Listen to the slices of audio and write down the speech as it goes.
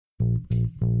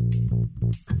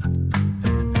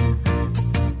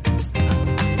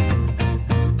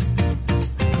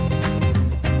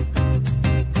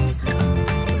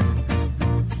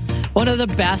One of the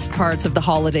best parts of the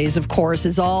holidays, of course,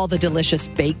 is all the delicious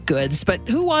baked goods. But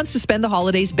who wants to spend the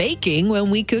holidays baking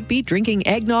when we could be drinking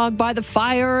eggnog by the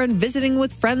fire and visiting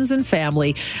with friends and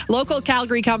family? Local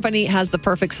Calgary company has the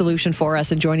perfect solution for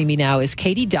us. And joining me now is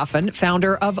Katie Duffin,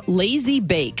 founder of Lazy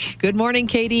Bake. Good morning,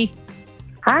 Katie.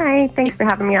 Hi, thanks for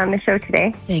having me on the show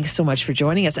today. Thanks so much for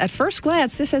joining us. At first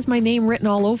glance, this has my name written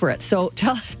all over it. So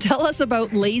tell us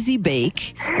about Lazy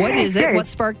Bake. What is it? What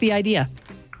sparked the idea?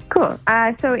 Cool.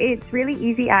 So it's really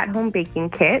easy at-home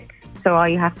baking kit. So all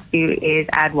you have to do is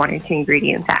add 1 or 2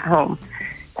 ingredients at home.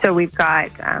 So we've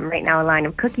got right now a line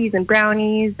of cookies and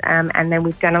brownies, and then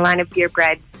we've done a line of beer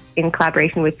breads in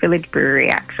collaboration with Village Brewery,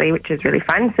 actually, which is really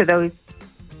fun. So those,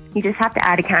 you just have to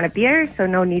add a can of beer, so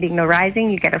no kneading, no rising.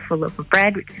 You get a full loaf of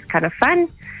bread, which is kind of fun.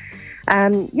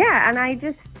 And I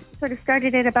just sort of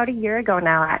started it about a year ago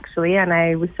now, actually, and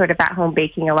I was sort of at home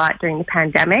baking a lot during the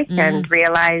pandemic and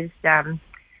realized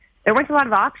there weren't a lot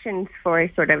of options for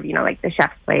sort of, like the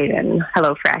Chef's Plate and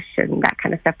HelloFresh and that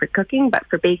kind of stuff for cooking, but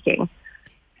for baking.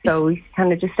 So we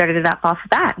kind of just started it up off of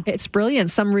that. It's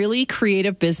brilliant. Some really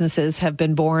creative businesses have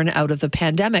been born out of the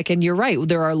pandemic. And you're right,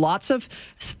 there are lots of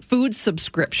food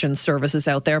subscription services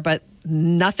out there, but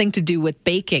nothing to do with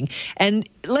baking. And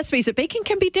let's face it, baking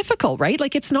can be difficult, right?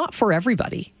 Like, it's not for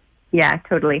everybody. Yeah,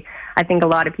 totally. I think a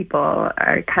lot of people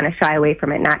are kind of shy away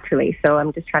from it naturally. So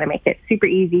I'm just trying to make it super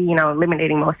easy,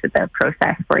 eliminating most of the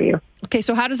process for you. Okay,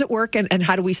 so how does it work and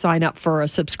how do we sign up for a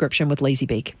subscription with Lazy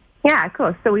Bake? Yeah,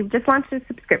 cool. So we've just launched a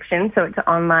subscription. So it's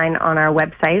online on our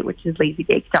website, which is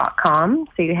lazybake.com.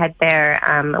 So you head there.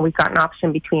 We've got an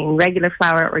option between regular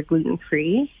flour or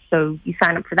gluten-free. So you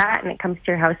sign up for that and it comes to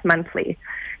your house monthly.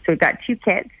 So we've got 2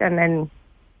 kits, and then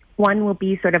one will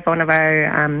be sort of one of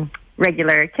our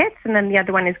regular kits, and then the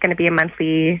other one is going to be a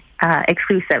monthly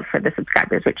exclusive for the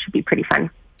subscribers, which should be pretty fun.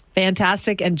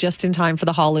 Fantastic, and just in time for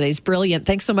the holidays. Brilliant.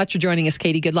 Thanks so much for joining us,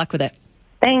 Katie. Good luck with it.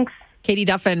 Thanks. Katie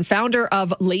Duffin, founder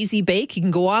of Lazy Bake. You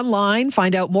can go online,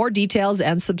 find out more details,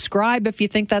 and subscribe if you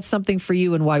think that's something for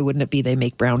you. And why wouldn't it be? They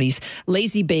make brownies.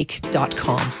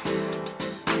 LazyBake.com.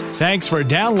 Thanks for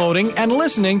downloading and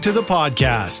listening to the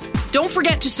podcast. Don't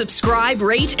forget to subscribe,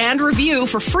 rate, and review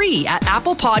for free at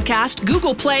Apple Podcast,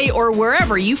 Google Play, or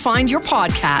wherever you find your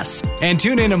podcasts. And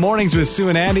tune in to Mornings with Sue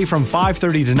and Andy from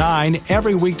 5:30 to 9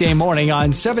 every weekday morning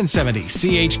on 770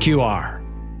 CHQR.